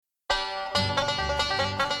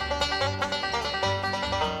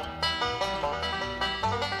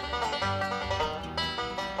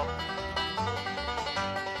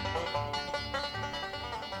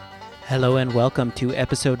Hello and welcome to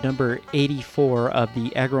episode number 84 of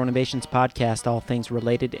the Agro Innovations Podcast, all things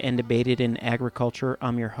related and debated in agriculture.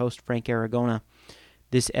 I'm your host, Frank Aragona.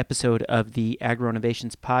 This episode of the Agro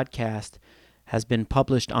Innovations Podcast has been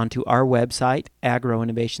published onto our website,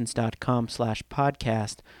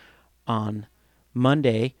 agroinnovations.com/podcast, on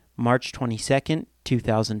Monday, March 22nd,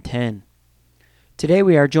 2010. Today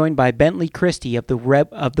we are joined by Bentley Christie of the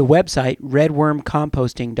website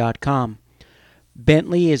redwormcomposting.com.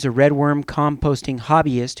 Bentley is a redworm composting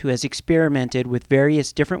hobbyist who has experimented with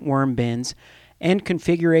various different worm bins and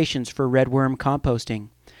configurations for redworm composting.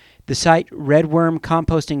 The site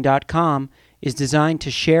redwormcomposting.com is designed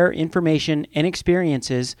to share information and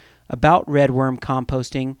experiences about redworm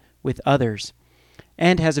composting with others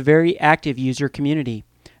and has a very active user community.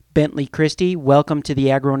 Bentley Christie, welcome to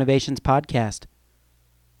the Agro Innovations Podcast.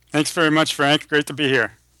 Thanks very much, Frank. Great to be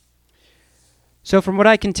here. So from what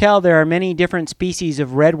I can tell, there are many different species of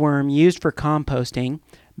redworm used for composting,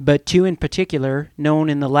 but two in particular, known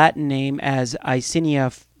in the Latin name as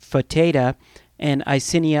Eisenia fetida and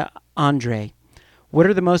Eisenia andrae. What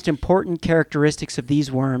are the most important characteristics of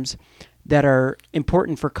these worms that are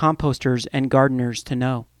important for composters and gardeners to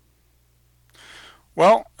know?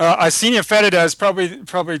 Well, Eisenia fetida is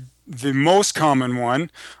probably the most common one.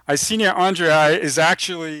 Eisenia andrae is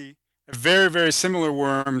actually a very, very similar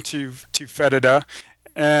worm to fetida,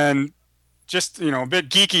 and just a bit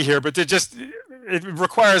geeky here, but it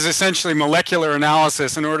requires essentially molecular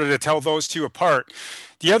analysis in order to tell those two apart.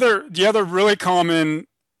 The other really common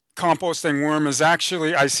composting worm is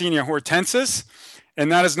actually Eisenia hortensis,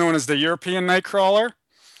 and that is known as the European nightcrawler.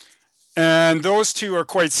 And those two are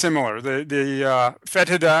quite similar. The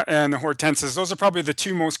fetida and the hortensis, those are probably the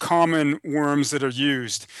two most common worms that are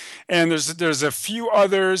used. And there's a few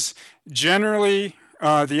others. Generally,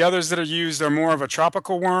 the others that are used are more of a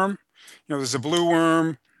tropical worm. There's a blue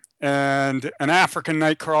worm and an African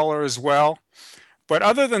nightcrawler as well. But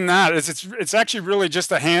other than that, it's actually really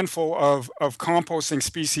just a handful of composting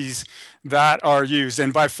species that are used.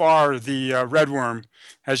 And by far, the redworm,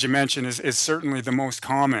 as you mentioned, is certainly the most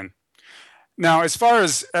common. Now, as far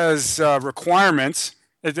as requirements,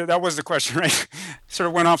 that was the question, right? Sort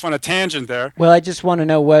of went off on a tangent there. Well, I just want to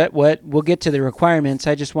know what we'll get to the requirements.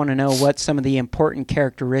 I just want to know what some of the important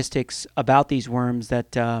characteristics about these worms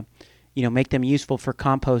that make them useful for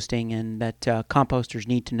composting and that composters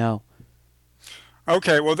need to know.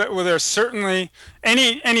 Okay, well, there's certainly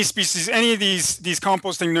any species, any of these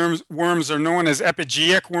composting worms are known as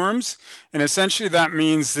epigeic worms, and essentially that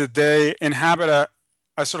means that they inhabit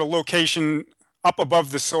a sort of location up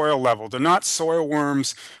above the soil level. They're not soil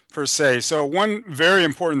worms per se. So one very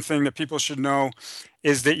important thing that people should know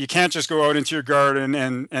is that you can't just go out into your garden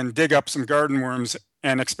and dig up some garden worms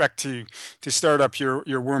and expect to start up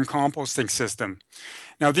your worm composting system.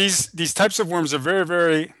 Now these types of worms are very,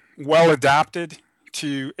 very well adapted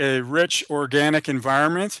to a rich organic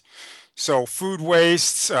environment. So food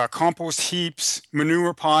wastes, compost heaps,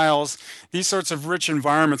 manure piles, these sorts of rich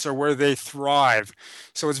environments are where they thrive.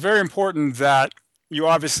 So it's very important that you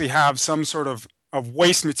obviously have some sort of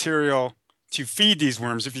waste material to feed these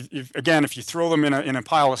worms. If you throw them in a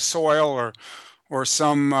pile of soil or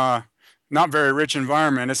some not very rich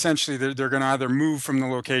environment, essentially they're going to either move from the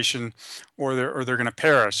location or they're going to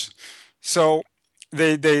perish. So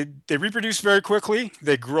they reproduce very quickly,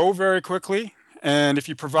 they grow very quickly. And if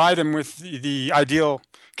you provide them with the ideal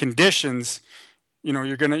conditions,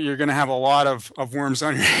 you're gonna have a lot of worms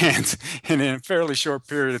on your hands in a fairly short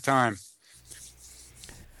period of time.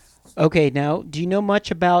 Okay, now, do you know much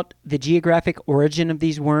about the geographic origin of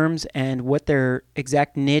these worms and what their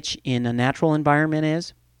exact niche in a natural environment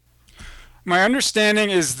is? My understanding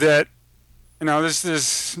is that,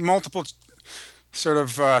 there's multiple sort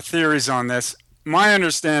of theories on this. My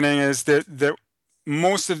understanding is that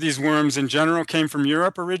most of these worms in general came from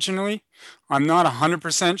Europe originally. I'm not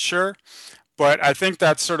 100% sure, but I think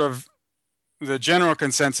that's sort of the general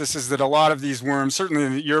consensus is that a lot of these worms, certainly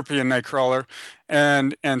the European nightcrawler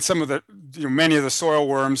and some of the many of the soil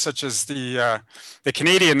worms such as the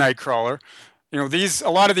Canadian nightcrawler,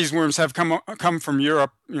 a lot of these worms have come from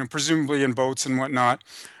Europe, presumably in boats and whatnot.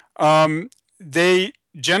 They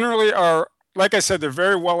generally are, like I said, they're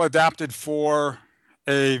very well adapted for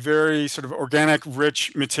a very sort of organic,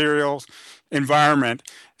 rich material environment.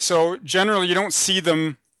 So generally, you don't see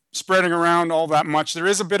them spreading around all that much. There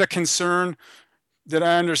is a bit of concern that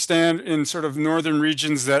I understand in sort of northern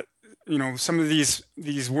regions that some of these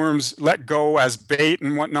worms let go as bait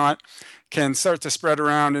and whatnot can start to spread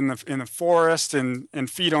around in the forest and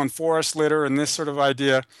feed on forest litter and this sort of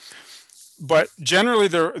idea. But generally,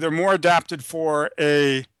 they're more adapted for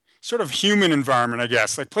a sort of human environment, I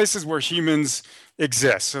guess, like places where humans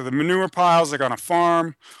exist. So the manure piles, like on a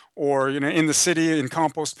farm, or in the city in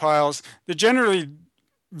compost piles, they're generally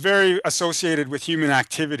very associated with human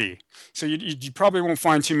activity. So you probably won't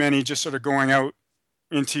find too many just sort of going out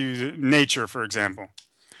into nature, for example.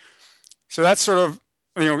 So that's sort of,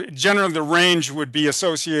 generally the range would be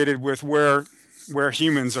associated with where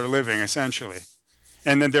humans are living, essentially.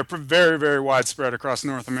 And then they're very, very widespread across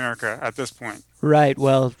North America at this point. Right.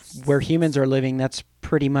 Well, where humans are living, that's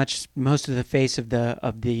pretty much most of the face of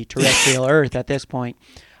the terrestrial Earth at this point.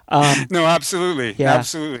 No, absolutely, Yeah.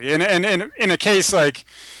 absolutely. And in a case like,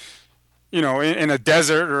 in a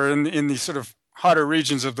desert or in these sort of hotter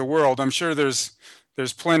regions of the world, I'm sure there's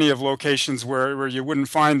plenty of locations where you wouldn't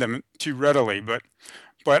find them too readily.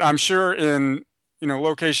 But I'm sure in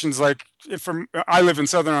locations like, from I live in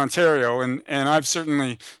southern Ontario, and I've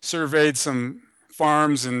certainly surveyed some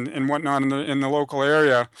farms and whatnot in the local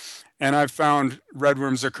area, and I've found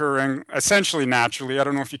redworms occurring essentially naturally. I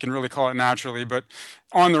don't know if you can really call it naturally, but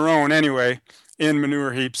on their own anyway, in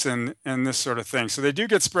manure heaps and this sort of thing. So they do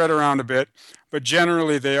get spread around a bit, but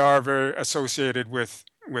generally they are very associated with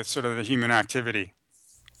sort of the human activity.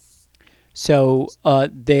 So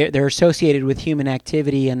they're associated with human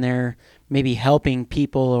activity, and they're maybe helping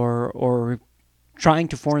people or trying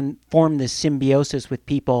to form this symbiosis with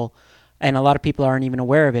people, and a lot of people aren't even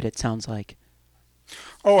aware of it. It sounds like.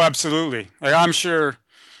 Oh, absolutely. Like, I'm sure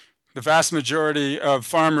the vast majority of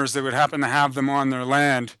farmers that would happen to have them on their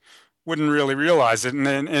land wouldn't really realize it.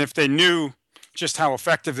 And if they knew just how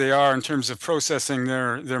effective they are in terms of processing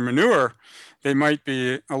their manure, they might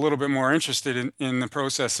be a little bit more interested in the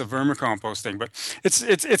process of vermicomposting. But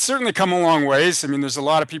it's certainly come a long ways. I mean, there's a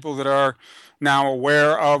lot of people that are now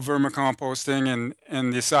aware of vermicomposting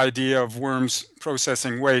and this idea of worms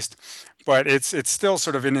processing waste, but it's still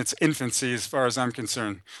sort of in its infancy as far as I'm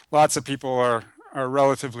concerned. Lots of people are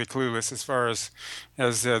relatively clueless as far as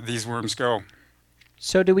these worms go.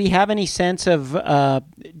 So, do we have any sense of?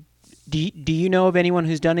 Do you know of anyone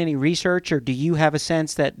who's done any research, or do you have a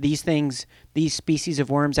sense that these species of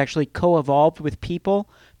worms, actually co-evolved with people?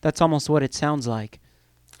 That's almost what it sounds like.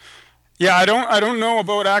 Yeah, I don't know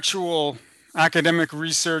about actual academic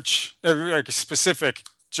research, like specific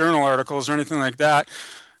journal articles or anything like that.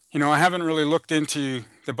 I haven't really looked into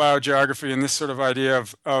the biogeography and this sort of idea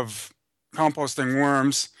of composting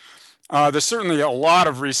worms. There's certainly a lot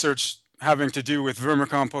of research having to do with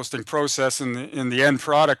vermicomposting process and the end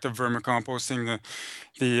product of vermicomposting,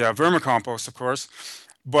 the vermicompost, of course.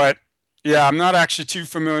 But yeah, I'm not actually too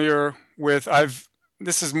familiar with.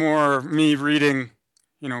 This is more me reading,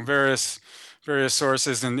 various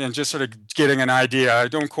sources and just sort of getting an idea.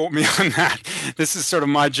 Don't quote me on that. This is sort of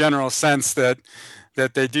my general sense that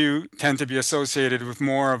they do tend to be associated with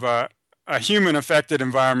more of a human affected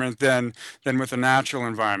environment than with a natural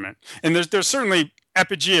environment. And there's certainly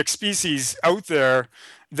epigeic species out there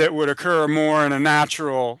that would occur more in a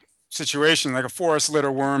natural situation, like a forest litter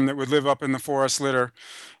worm that would live up in the forest litter.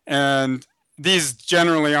 And these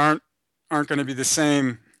generally aren't going to be the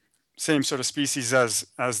same sort of species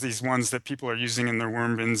as these ones that people are using in their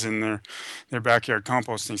worm bins in their backyard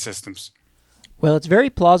composting systems. Well, it's very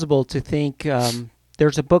plausible to think.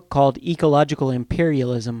 There's a book called Ecological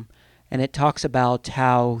Imperialism, and it talks about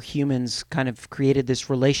how humans kind of created this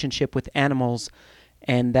relationship with animals,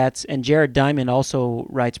 and Jared Diamond also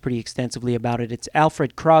writes pretty extensively about it. It's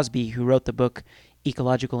Alfred Crosby who wrote the book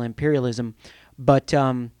Ecological Imperialism, but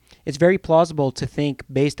it's very plausible to think,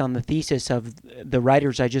 based on the thesis of the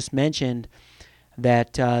writers I just mentioned,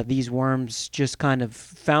 that these worms just kind of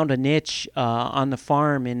found a niche on the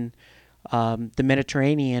farm in the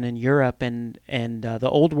Mediterranean and Europe and the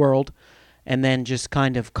Old World, and then just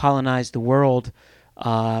kind of colonized the world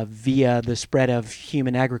via the spread of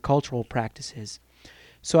human agricultural practices.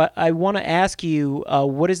 So I want to ask you,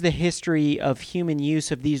 what is the history of human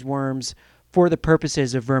use of these worms for the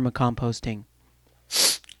purposes of vermicomposting?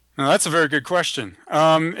 Now, that's a very good question.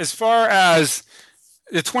 As far as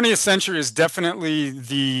the 20th century is definitely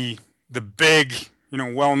the big,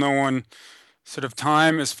 well-known sort of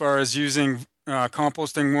time as far as using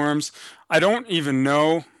composting worms. I don't even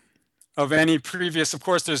know of any previous. Of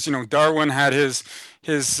course, there's Darwin had his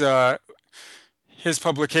his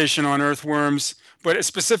publication on earthworms, but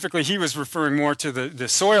specifically he was referring more to the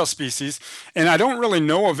soil species, and I don't really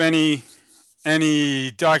know of any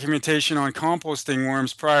documentation on composting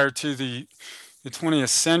worms prior to the 20th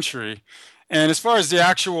century. And as far as the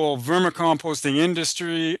actual vermicomposting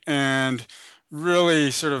industry and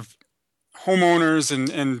really sort of homeowners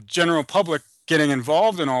and general public getting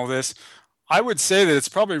involved in all this, I would say that it's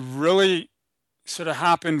probably really sort of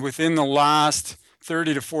happened within the last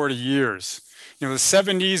 30 to 40 years. The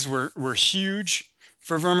 70s were huge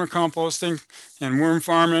for vermicomposting and worm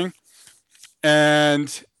farming.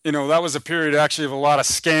 And, that was a period actually of a lot of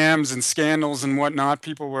scams and scandals and whatnot.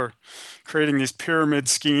 People were creating these pyramid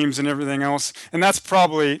schemes and everything else. And that's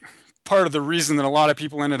probably part of the reason that a lot of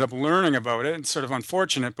people ended up learning about it. It's sort of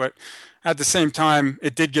unfortunate, but at the same time,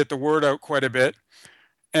 it did get the word out quite a bit.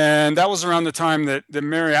 And that was around the time that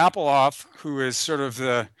Mary Applehoff, who is sort of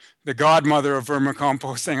the godmother of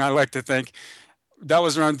vermicomposting, I like to think, that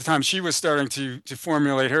was around the time she was starting to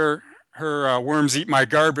formulate her "Worms Eat My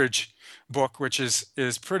Garbage" book, which is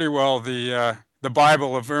pretty well the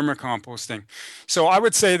Bible of vermicomposting. So I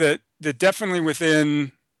would say that definitely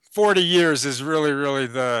within 40 years is really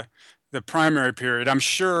the primary period. I'm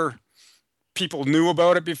sure people knew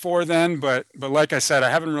about it before then, but like I said, I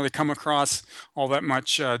haven't really come across all that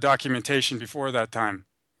much documentation before that time.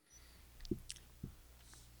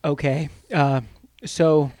 Okay.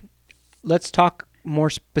 So let's talk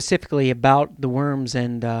more specifically about the worms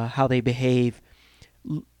and how they behave.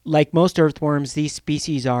 Like most earthworms, these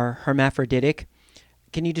species are hermaphroditic.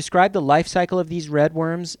 Can you describe the life cycle of these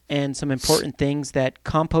redworms and some important things that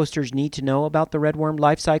composters need to know about the redworm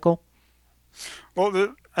life cycle?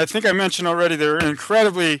 Well, I think I mentioned already they're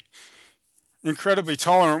incredibly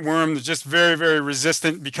tolerant worm. They're just very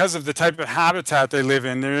resistant because of the type of habitat they live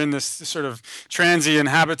in. They're in this sort of transient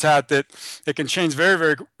habitat that can change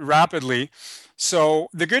very rapidly. So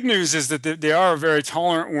the good news is that they are a very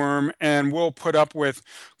tolerant worm and will put up with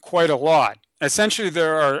quite a lot. Essentially,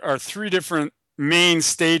 there are three different main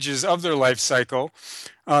stages of their life cycle.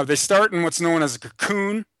 They start in what's known as a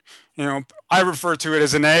cocoon. I refer to it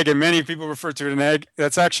as an egg, and many people refer to it as an egg.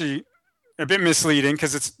 That's actually a bit misleading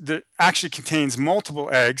because it actually contains multiple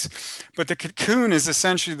eggs, but the cocoon is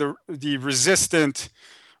essentially the resistant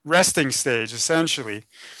resting stage, essentially.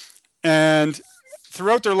 And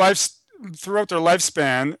throughout their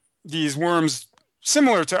lifespan, these worms,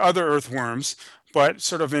 similar to other earthworms, but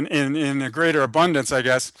sort of in a greater abundance, I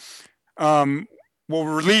guess, will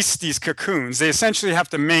release these cocoons. They essentially have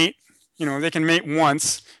to mate. They can mate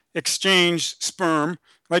once, exchange sperm.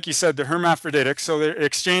 Like you said, they're hermaphroditic, so they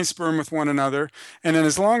exchange sperm with one another. And then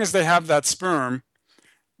as long as they have that sperm,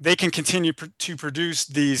 they can continue to produce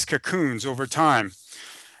these cocoons over time.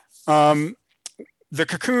 The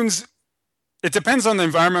cocoons, it depends on the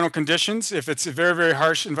environmental conditions. If it's very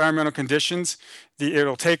harsh environmental conditions,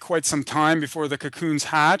 it'll take quite some time before the cocoons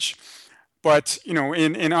hatch. But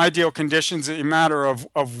in ideal conditions, a matter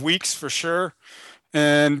of weeks for sure,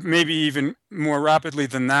 and maybe even more rapidly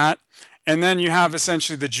than that. And then you have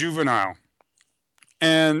essentially the juvenile.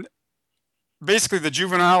 And basically the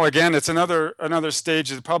juvenile, again, it's another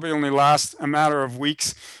stage that probably only lasts a matter of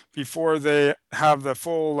weeks before they have the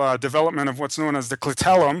full development of what's known as the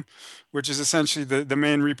clitellum, which is essentially the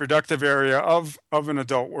main reproductive area of an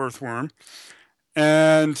adult earthworm.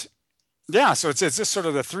 And yeah, so it's just sort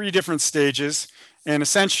of the three different stages. And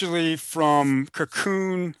essentially from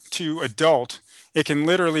cocoon to adult, it can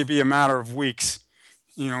literally be a matter of weeks,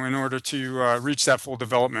 in order to reach that full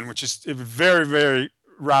development, which is very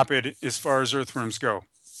rapid as far as earthworms go.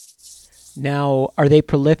 Now, are they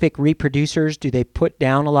prolific reproducers? Do they put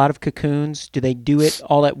down a lot of cocoons? Do they do it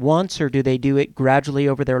all at once, or do they do it gradually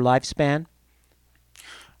over their lifespan?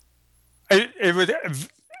 It would.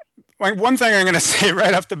 Like, one thing I'm going to say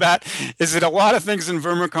right off the bat is that a lot of things in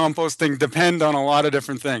vermicomposting depend on a lot of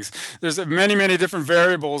different things. There's many different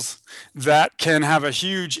variables that can have a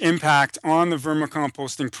huge impact on the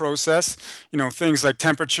vermicomposting process. Things like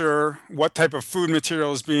temperature, what type of food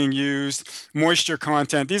material is being used, moisture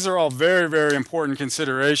content. These are all very important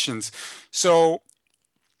considerations. So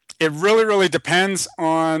it really depends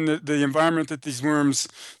on the environment that these worms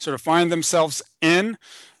sort of find themselves in.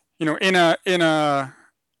 In a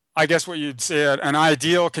I guess what you'd say an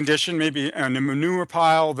ideal condition, maybe in a manure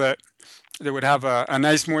pile that would have a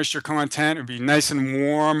nice moisture content. It would be nice and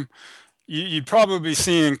warm. You'd probably be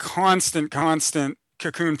seeing constant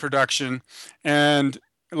cocoon production. And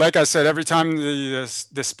like I said, every time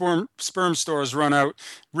the sperm stores run out,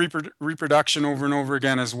 reproduction over and over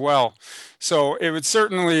again as well. So it would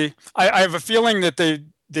certainly, I have a feeling that they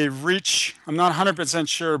reach, I'm not 100%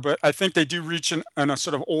 sure, but I think they do reach in a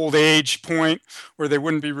sort of old age point where they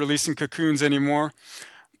wouldn't be releasing cocoons anymore.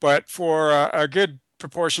 But for a good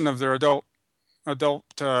proportion of their adult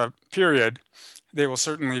period, they will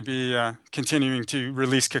certainly be continuing to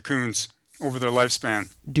release cocoons over their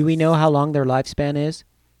lifespan. Do we know how long their lifespan is?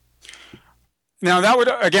 Now that would,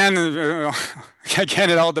 again,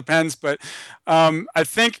 it all depends, but I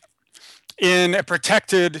think in a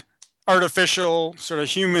protected artificial sort of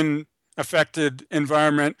human affected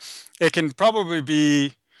environment, it can probably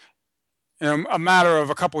be a matter of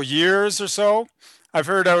a couple years or so. I've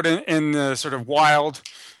heard out in the sort of wild,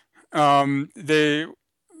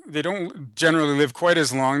 they don't generally live quite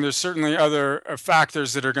as long. There's certainly other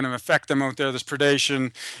factors that are going to affect them out there. There's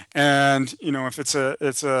predation, and if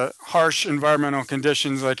it's a harsh environmental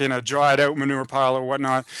conditions like in a dried out manure pile or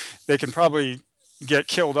whatnot, they can probably get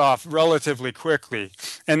killed off relatively quickly.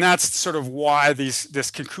 And that's sort of why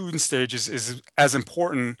this cocoon stage is as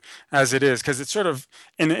important as it is, because it sort of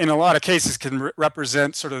in a lot of cases can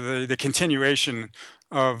represent sort of the continuation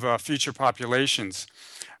of future populations,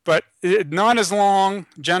 but not as long.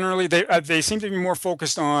 Generally, they seem to be more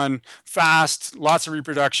focused on fast, lots of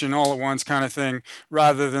reproduction all at once kind of thing,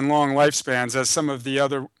 rather than long lifespans, as some of the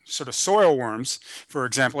other sort of soil worms, for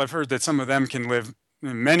example. I've heard that some of them can live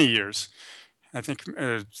many years. I think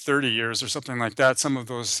 30 years or something like that, some of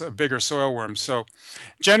those bigger soil worms. So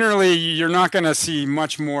generally, you're not going to see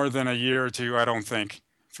much more than a year or two, I don't think,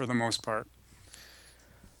 for the most part.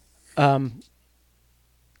 Um,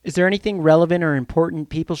 is there anything relevant or important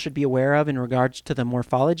people should be aware of in regards to the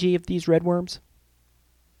morphology of these redworms?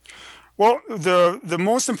 Well, the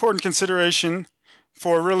most important consideration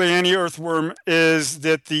for really any earthworm is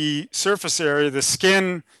that the surface area, the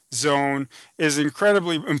skin zone, is an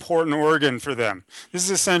incredibly important organ for them. This is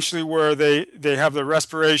essentially where they have their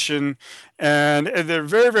respiration, and they're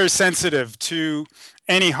very, very sensitive to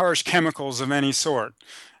any harsh chemicals of any sort.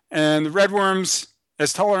 And the redworms,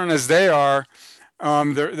 as tolerant as they are,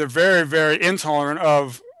 they're very, very intolerant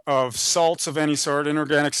of salts of any sort,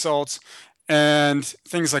 inorganic salts, and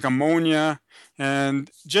things like ammonia and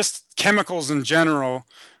just chemicals in general.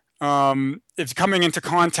 If coming into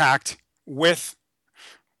contact with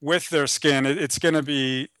their skin, it's going to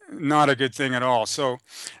be not a good thing at all. So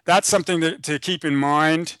that's something to keep in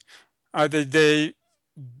mind. They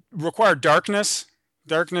require darkness.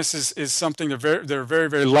 Darkness is something they're very,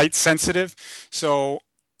 very light sensitive. So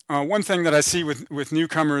one thing that I see with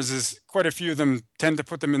newcomers is quite a few of them tend to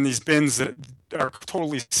put them in these bins that are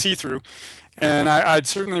totally see-through. And I'd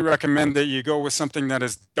certainly recommend that you go with something that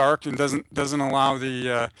is dark and doesn't allow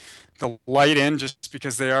the light in, just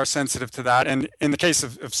because they are sensitive to that. And in the case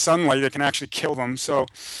of sunlight, it can actually kill them. So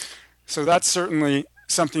that's certainly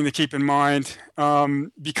something to keep in mind.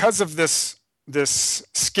 Because of this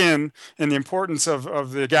skin and the importance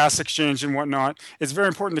of the gas exchange and whatnot, it's very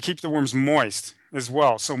important to keep the worms moist as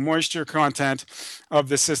well. So moisture content of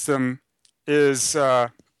the system is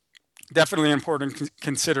definitely an important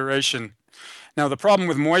consideration. Now, the problem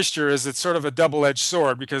with moisture is it's sort of a double-edged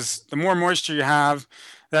sword, because the more moisture you have,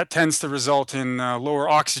 that tends to result in lower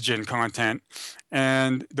oxygen content.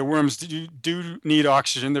 And the worms do need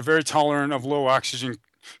oxygen. They're very tolerant of low oxygen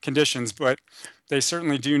conditions, but they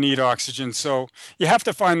certainly do need oxygen. So you have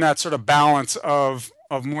to find that sort of balance of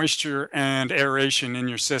moisture and aeration in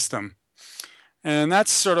your system. And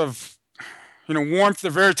that's sort of, warmth,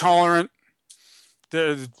 they're very tolerant.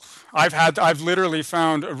 I've literally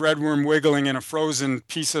found a redworm wiggling in a frozen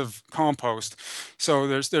piece of compost. So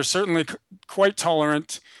they're certainly quite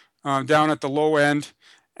tolerant down at the low end,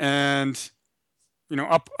 and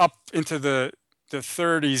up into the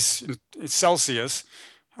 30s Celsius.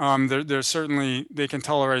 They're certainly, they can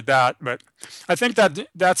tolerate that. But I think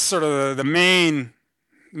that's sort of the main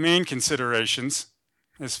considerations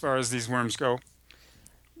as far as these worms go.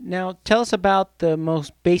 Now, tell us about the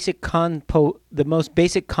most basic composting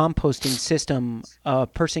system a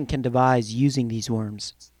person can devise using these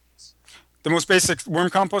worms. The most basic worm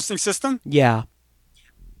composting system? Yeah.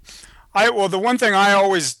 Well, the one thing I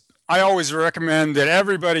always recommend that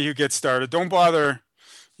everybody who gets started, don't bother,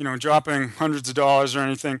 dropping hundreds of dollars or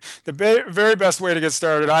anything. The very best way to get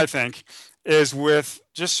started, I think, is with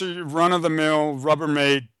just a run-of-the-mill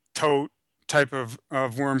Rubbermaid tote type of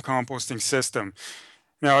worm composting system.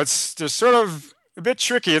 Now, they're sort of a bit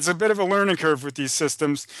tricky. It's a bit of a learning curve with these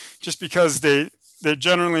systems, just because they're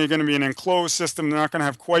generally going to be an enclosed system. They're not going to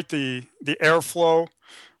have quite the airflow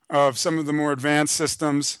of some of the more advanced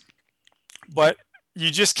systems, but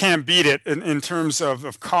you just can't beat it in terms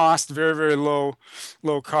of cost. Very, very low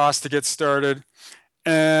cost to get started,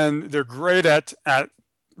 and they're great at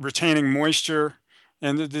retaining moisture.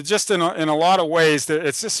 And they're just in a lot of ways,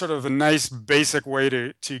 it's just sort of a nice basic way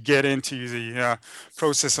to get into the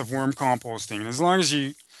process of worm composting. And as long as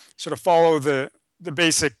you sort of follow the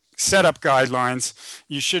basic setup guidelines,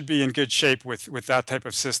 you should be in good shape with that type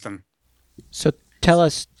of system. So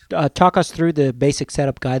talk us through the basic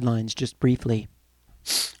setup guidelines just briefly.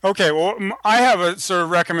 Okay, well, I have a sort of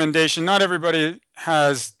recommendation. Not everybody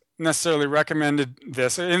has necessarily recommended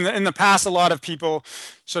this. In the past, a lot of people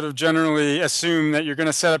sort of generally assume that you're going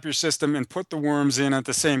to set up your system and put the worms in at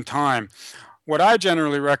the same time. What I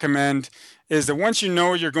generally recommend is that once you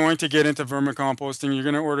know you're going to get into vermicomposting, you're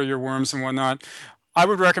going to order your worms and whatnot, I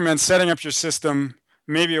would recommend setting up your system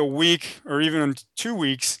maybe a week or even 2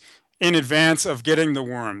 weeks in advance of getting the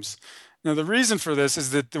worms. Now, the reason for this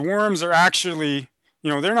is that the worms are actually,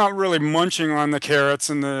 they're not really munching on the carrots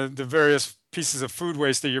and the various pieces of food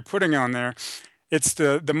waste that you're putting on there. It's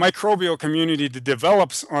the microbial community that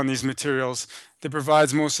develops on these materials that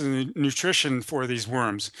provides most of the nutrition for these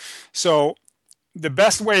worms. So the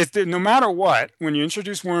best way is that no matter what, when you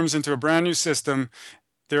introduce worms into a brand new system,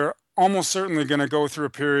 they're almost certainly going to go through a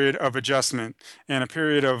period of adjustment and a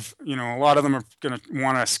period of, a lot of them are going to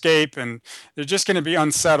want to escape and they're just going to be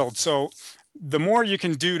unsettled. So the more you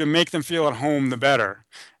can do to make them feel at home, the better.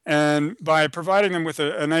 And by providing them with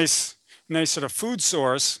a nice sort of food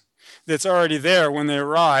source that's already there when they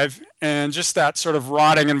arrive and just that sort of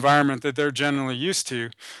rotting environment that they're generally used to,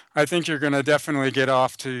 I think you're going to definitely get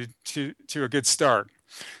off to a good start.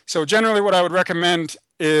 So generally what I would recommend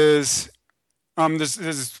is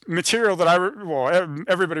there's material that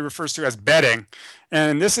everybody refers to as bedding,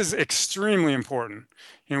 and this is extremely important.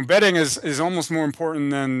 Bedding is almost more important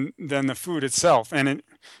than the food itself, and it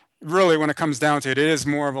really, when it comes down to it, it is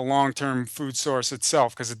more of a long-term food source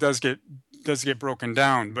itself because it does get broken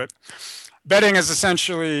down. But bedding is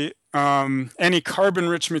essentially any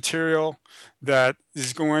carbon-rich material that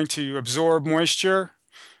is going to absorb moisture.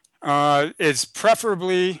 It's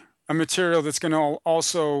preferably a material that's going to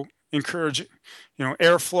also encourage,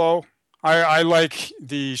 airflow. I like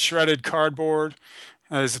the shredded cardboard.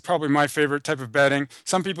 Is probably my favorite type of bedding.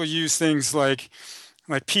 Some people use things like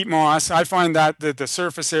peat moss. I find that the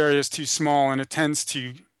surface area is too small and it tends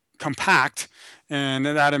to compact, and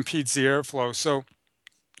that impedes the airflow. So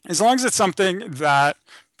as long as it's something that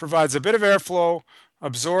provides a bit of airflow,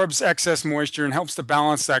 absorbs excess moisture, and helps to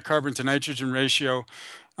balance that carbon to nitrogen ratio,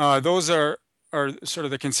 those are sort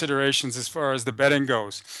of the considerations as far as the bedding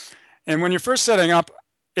goes. And when you're first setting up,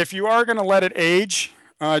 if you are going to let it age,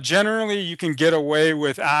 generally you can get away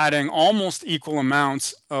with adding almost equal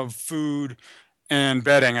amounts of food and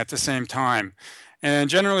bedding at the same time. And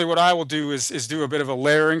generally what I will do is do a bit of a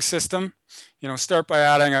layering system. Start by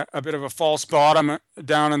adding a bit of a false bottom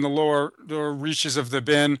down in the lower reaches of the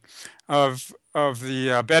bin of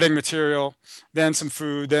the bedding material, then some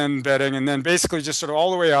food, then bedding, and then basically just sort of all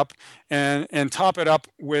the way up and top it up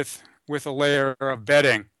with a layer of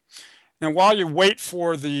bedding. Now, while you wait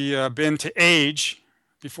for the bin to age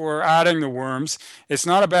before adding the worms, it's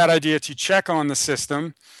not a bad idea to check on the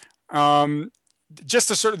system. Just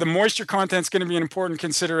the moisture content is going to be an important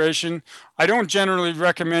consideration. I don't generally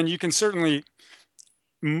recommend, you can certainly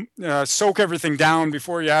soak everything down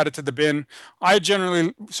before you add it to the bin. I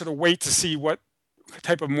generally sort of wait to see what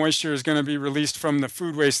type of moisture is going to be released from the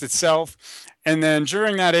food waste itself. And then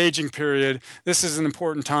during that aging period, this is an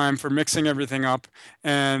important time for mixing everything up,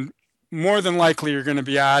 and more than likely you're going to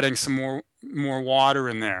be adding some more water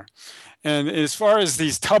in there. And as far as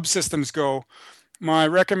these tub systems go, my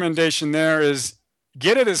recommendation there is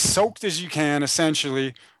get it as soaked as you can,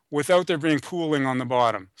 essentially, without there being pooling on the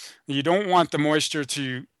bottom. You don't want the moisture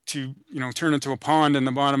to turn into a pond in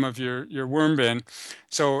the bottom of your worm bin.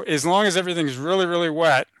 So as long as everything's really, really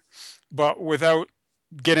wet, but without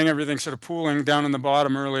getting everything sort of pooling down in the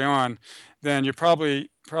bottom early on, then you're probably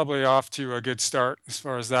off to a good start as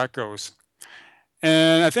far as that goes.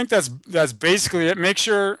 And I think that's basically it. Make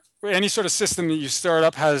sure any sort of system that you start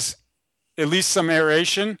up has at least some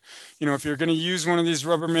aeration. If you're going to use one of these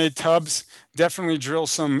Rubbermaid tubs, definitely drill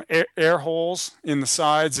some air holes in the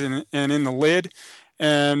sides and in the lid.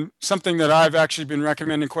 And something that I've actually been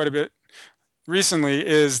recommending quite a bit recently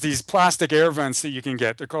is these plastic air vents that you can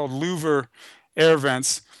get. They're called louver air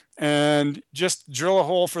vents. And just drill a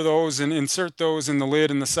hole for those and insert those in the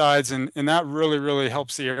lid and the sides, and that really, really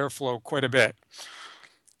helps the airflow quite a bit.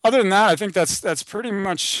 Other than that, I think that's pretty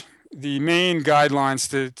much the main guidelines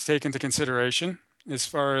to take into consideration as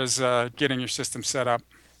far as getting your system set up.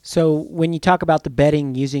 So when you talk about the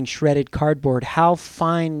bedding using shredded cardboard, how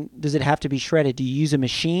fine does it have to be shredded? Do you use a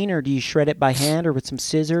machine, or do you shred it by hand, or with some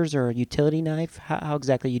scissors or a utility knife? How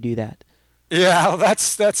exactly you do that? Yeah, well,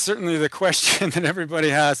 that's certainly the question that everybody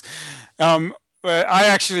has. But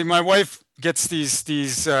my wife gets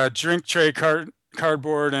these drink tray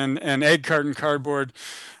cardboard and egg carton cardboard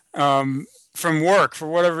from work. For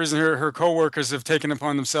whatever reason, her coworkers have taken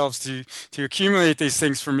upon themselves to accumulate these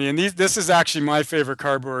things for me. And this is actually my favorite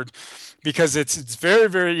cardboard because it's very,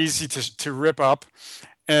 very easy to rip up,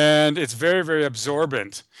 and it's very, very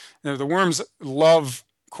absorbent. The worms love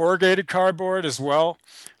corrugated cardboard as well,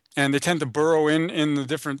 and they tend to burrow in the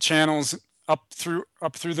different channels up through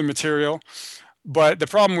the material. But the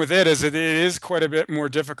problem with it is that it is quite a bit more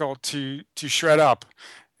difficult to shred up.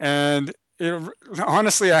 And it,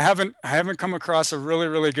 honestly, I haven't come across a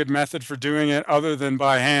really good method for doing it other than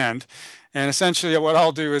by hand. And essentially, what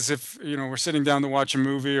I'll do is if we're sitting down to watch a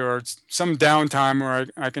movie or it's some downtime where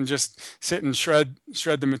I can just sit and shred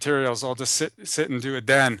the materials, I'll just sit and do it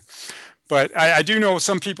then. But I do know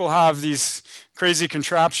some people have these crazy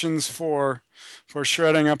contraptions for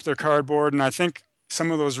shredding up their cardboard, and I think some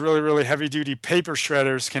of those really heavy duty paper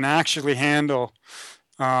shredders can actually handle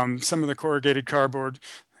some of the corrugated cardboard,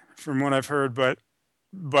 from what I've heard. But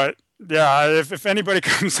yeah, if anybody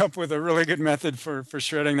comes up with a really good method for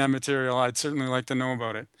shredding that material, I'd certainly like to know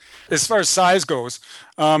about it. As far as size goes,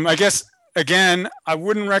 I guess again, I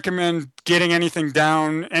wouldn't recommend getting anything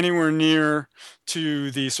down anywhere near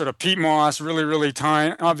to the sort of peat moss, really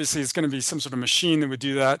tiny. Obviously, it's going to be some sort of machine that would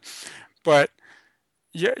do that, but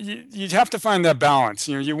yeah, you'd have to find that balance.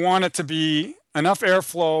 You want it to be enough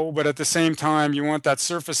airflow, but at the same time, you want that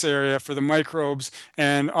surface area for the microbes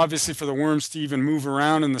and obviously for the worms to even move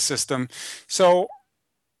around in the system. So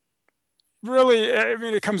really, I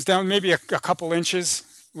mean, it comes down maybe a couple inches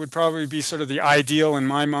would probably be sort of the ideal in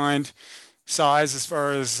my mind size as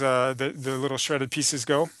far as the little shredded pieces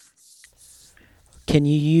go. Can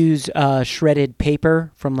you use shredded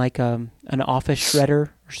paper from like an office shredder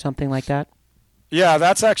or something like that? Yeah,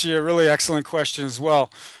 that's actually a really excellent question as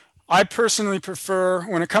well. I personally prefer,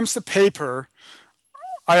 when it comes to paper,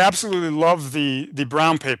 I absolutely love the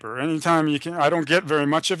brown paper. Anytime you can, I don't get very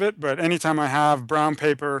much of it, but anytime I have brown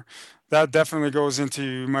paper, that definitely goes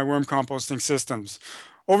into my worm composting systems.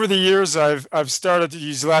 Over the years, I've started to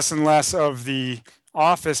use less and less of the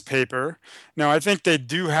office paper. Now, I think they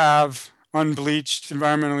do have unbleached,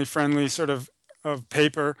 environmentally friendly sort of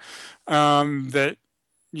paper that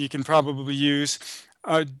you can probably use.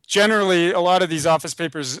 Generally, a lot of these office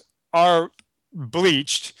papers are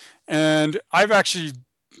bleached, and I've actually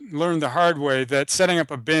learned the hard way that setting up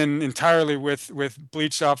a bin entirely with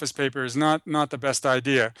bleached office paper is not the best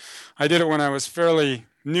idea. I did it when I was fairly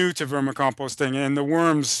new to vermicomposting, and the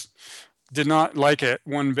worms did not like it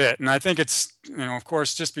one bit. And I think it's, of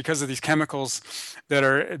course, just because of these chemicals that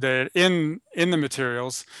are in the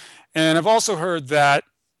materials. And I've also heard that,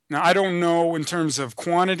 now I don't know in terms of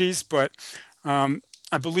quantities, but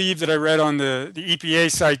I believe that I read on the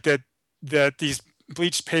EPA site that these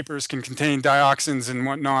bleached papers can contain dioxins and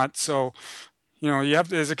whatnot. So,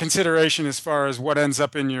 there's a consideration as far as what ends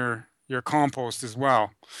up in your compost as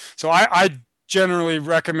well. So I generally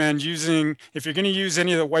recommend using, if you're going to use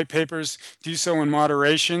any of the white papers, do so in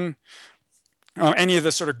moderation. Any of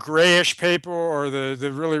the sort of grayish paper or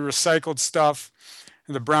the really recycled stuff,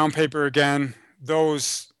 the brown paper again,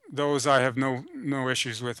 those I have no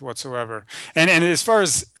issues with whatsoever. And as far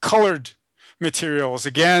as colored materials,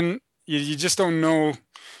 again, you just don't know.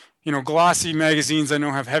 Glossy magazines I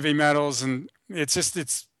know have heavy metals, and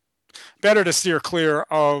it's better to steer clear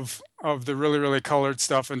of the really colored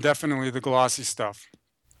stuff and definitely the glossy stuff.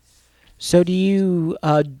 So do you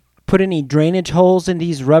put any drainage holes in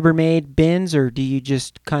these Rubbermaid bins, or do you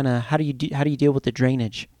just kind of how do you deal with the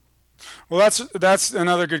drainage? Well, that's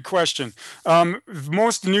another good question.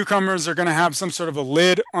 Most newcomers are going to have some sort of a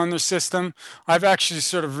lid on their system. I've actually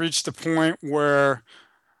sort of reached a point where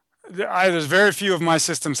there's very few of my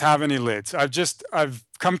systems have any lids. I've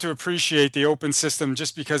come to appreciate the open system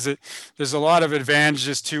just because there's a lot of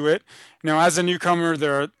advantages to it. Now, as a newcomer,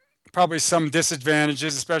 there are probably some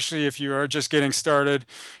disadvantages, especially if you are just getting started.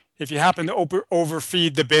 If you happen to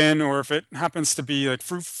overfeed the bin, or if it happens to be like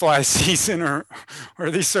fruit fly season or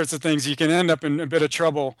these sorts of things, you can end up in a bit of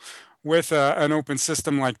trouble with an open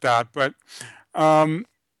system like that. But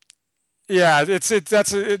yeah, that's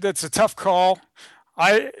a tough call.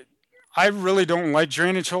 I I really don't like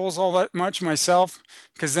drainage holes all that much myself,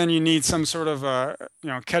 because then you need some sort of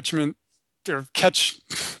catchment or catch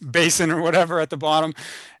basin or whatever at the bottom,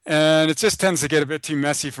 and it just tends to get a bit too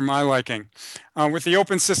messy for my liking. With the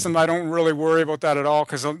open system, I don't really worry about that at all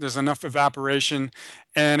because there's enough evaporation.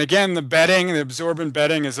 And again, the absorbent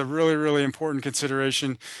bedding is a really important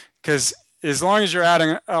consideration, because as long as you're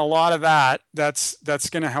adding a lot of that, that's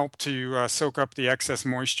going to help to soak up the excess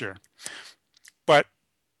moisture. But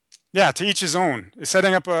yeah, to each his own.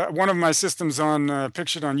 Setting up one of my systems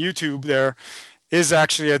pictured on YouTube there is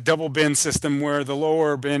actually a double bin system where the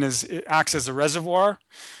lower bin it acts as a reservoir.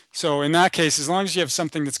 So in that case, as long as you have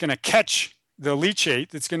something that's going to catch the leachate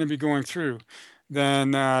that's going to be going through,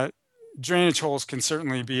 then drainage holes can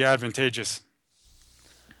certainly be advantageous.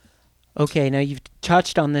 Okay, now you've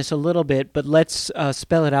touched on this a little bit, but let's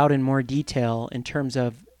spell it out in more detail in terms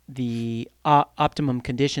of the optimum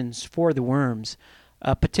conditions for the worms,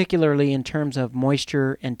 particularly in terms of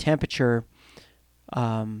moisture and temperature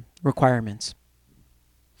requirements.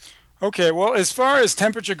 Okay, well, as far as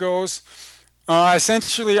temperature goes,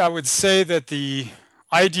 essentially I would say that the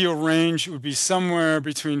ideal range would be somewhere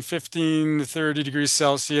between 15 to 30 degrees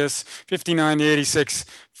Celsius, 59 to 86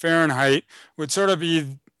 Fahrenheit would sort of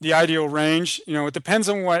be the ideal range. It depends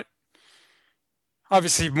on what,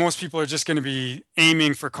 obviously, most people are just going to be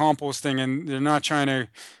aiming for composting and they're not trying to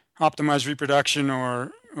optimize reproduction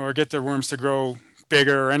or get their worms to grow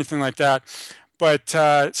bigger or anything like that. But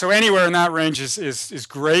so anywhere in that range is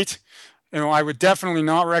great. I would definitely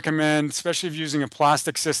not recommend, especially if using a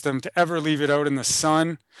plastic system, to ever leave it out in the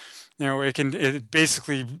sun. It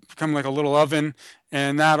basically become like a little oven,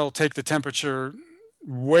 and that'll take the temperature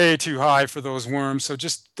way too high for those worms. So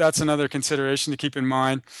just that's another consideration to keep in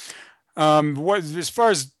mind. As far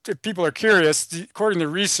as if people are curious, according to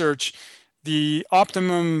research, the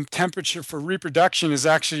optimum temperature for reproduction is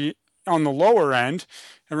actually on the lower end,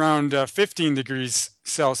 around 15 degrees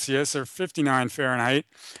Celsius or 59 Fahrenheit.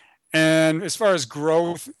 And as far as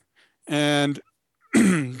growth and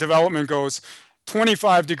development goes,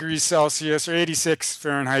 25 degrees Celsius or 86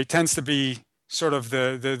 Fahrenheit tends to be sort of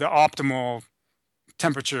the optimal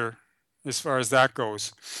temperature as far as that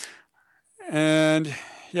goes. And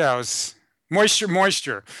yeah, it was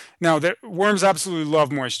moisture. Now, the worms absolutely love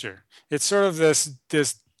moisture. It's sort of this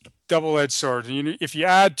double-edged sword. If you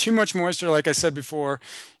add too much moisture, like I said before,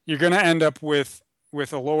 you're going to end up with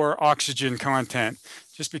a lower oxygen content,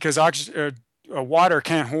 just because water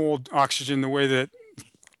can't hold oxygen the way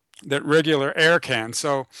that regular air can.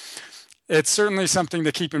 So it's certainly something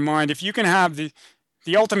to keep in mind. If you can have the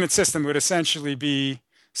ultimate system would essentially be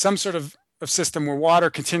some sort of system where water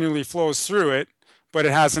continually flows through it, but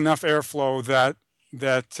it has enough airflow that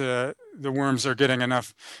the worms are getting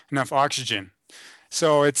enough oxygen.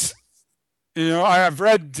 So it's I've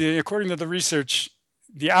read according to the research,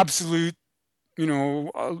 the absolute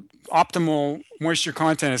optimal moisture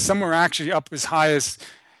content is somewhere actually up as high as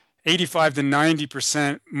 85 to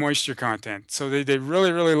 90% moisture content. So they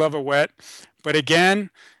really, really love it wet. But again,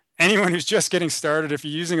 anyone who's just getting started, if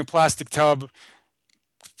you're using a plastic tub,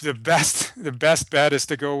 the best bet is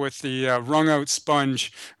to go with the wrung out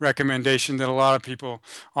sponge recommendation that a lot of people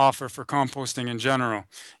offer for composting in general.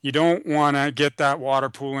 You don't want to get that water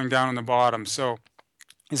pooling down on the bottom. So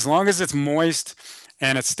as long as it's moist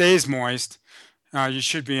and it stays moist, you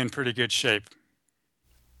should be in pretty good shape.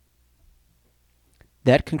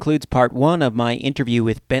 That concludes part one of my interview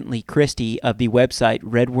with Bentley Christie of the website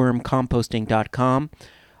redwormcomposting.com.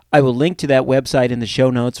 I will link to that website in the show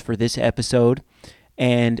notes for this episode.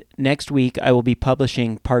 And next week, I will be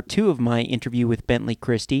publishing part two of my interview with Bentley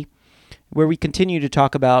Christie, where we continue to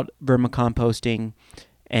talk about vermicomposting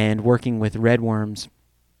and working with redworms.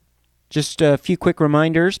 Just a few quick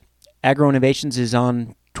reminders. AgroInnovations is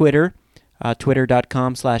on Twitter,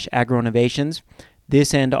 twitter.com/agroinnovations.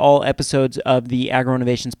 This and all episodes of the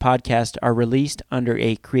AgroInnovations podcast are released under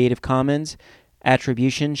a Creative Commons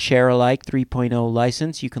Attribution Share Alike 3.0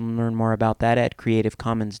 license. You can learn more about that at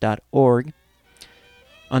creativecommons.org.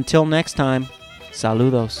 Until next time,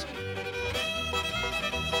 saludos.